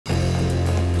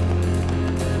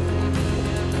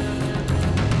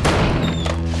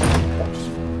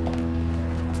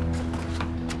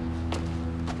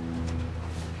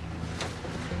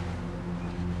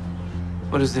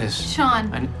What is this?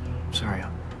 Shawn. I'm sorry.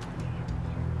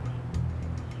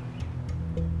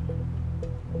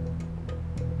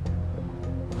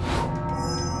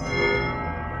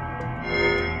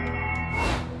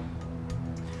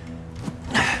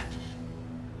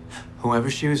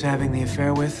 Whoever she was having the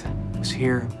affair with was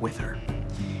here with her.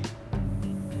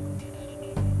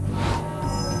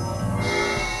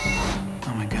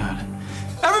 Oh my God.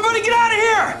 Everybody get out of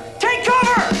here! Take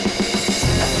cover!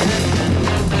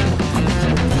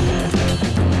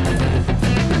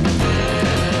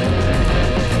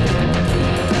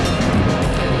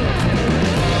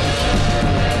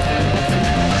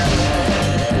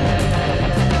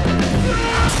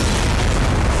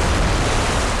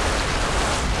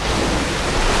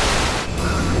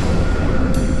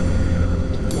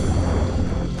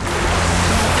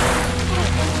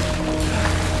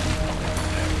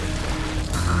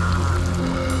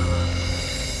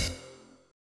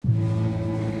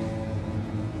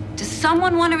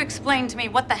 Someone want to explain to me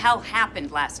what the hell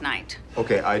happened last night?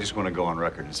 Okay, I just want to go on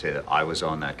record and say that I was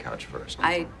on that couch first.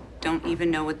 I don't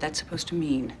even know what that's supposed to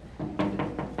mean.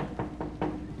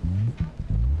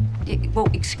 Well,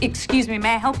 excuse me,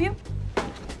 may I help you?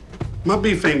 My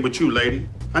beef ain't with you, lady.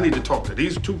 I need to talk to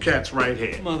these two cats right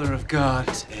here. Mother of God.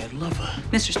 It's Ed Lover.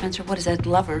 Mr. Spencer, what is Ed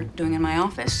Lover doing in my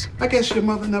office? I guess your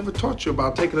mother never taught you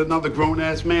about taking another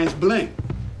grown-ass man's bling.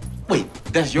 Wait,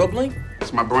 that's your bling?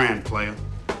 It's my brand, player.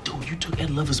 Dude, you took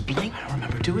Ed Lover's bling? I don't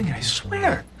remember doing it, I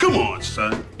swear. Come on,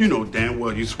 son. You know damn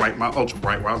well you swiped my ultra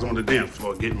bright while I was on the dance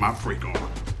floor getting my freak on.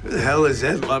 Who the hell is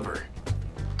Ed Lover?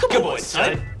 Come on,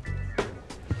 son.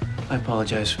 I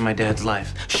apologize for my dad's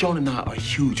life. Shawn and I are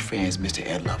huge fans, Mr.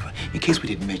 Ed Lover, in case we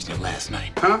didn't mention it last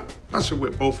night. Huh? I should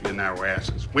whip both of your narrow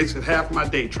asses. Wasted half my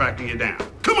day tracking you down.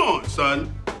 Come on,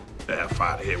 son. The F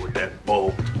out of here with that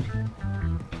bull.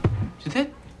 Did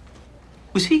that...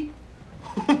 Was he?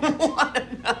 What a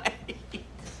night!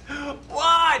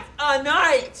 What a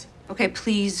night! Okay,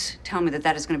 please tell me that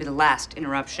that is going to be the last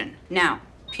interruption. Now,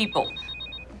 people.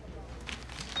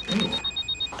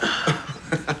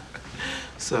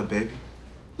 What's up, baby?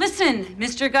 Listen,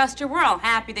 Mr. Guster, we're all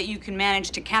happy that you can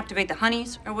manage to captivate the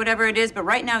honeys or whatever it is, but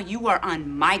right now you are on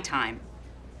my time.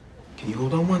 Can you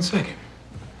hold on 1 second?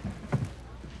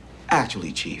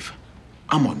 Actually, Chief,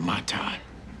 I'm on my time.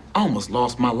 I almost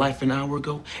lost my life an hour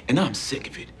ago, and I'm sick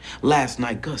of it. Last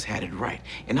night, Gus had it right,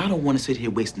 and I don't want to sit here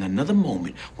wasting another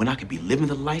moment when I could be living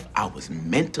the life I was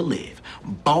meant to live,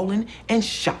 balling and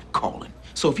shot calling.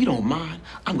 So if you don't mind,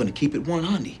 I'm gonna keep it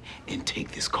 100 and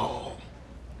take this call.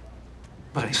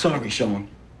 Buddy. Sorry, Shawn.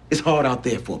 It's hard out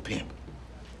there for a pimp.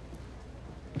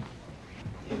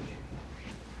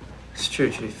 It's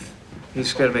true, Chief. You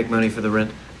just gotta make money for the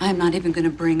rent. I'm not even going to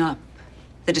bring up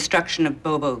the destruction of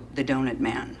Bobo, the donut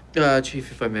man.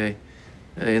 Chief, if I may,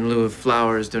 in lieu of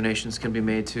flowers, donations can be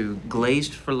made to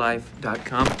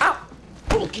glazedforlife.com. Ow!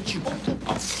 Oh, look at you.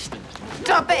 Oh.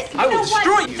 Stop it! I will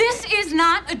destroy you. This is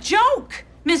not a joke,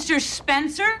 Mr.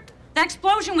 Spencer. That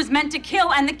explosion was meant to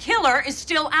kill, and the killer is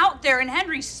still out there. And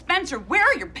Henry Spencer, where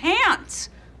are your pants?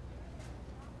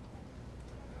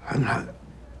 I'm not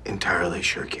entirely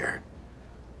sure, Karen.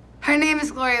 Her name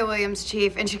is Gloria Williams,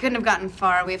 Chief, and she couldn't have gotten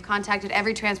far. We have contacted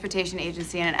every transportation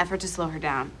agency in an effort to slow her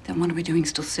down. Then what are we doing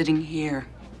still sitting here?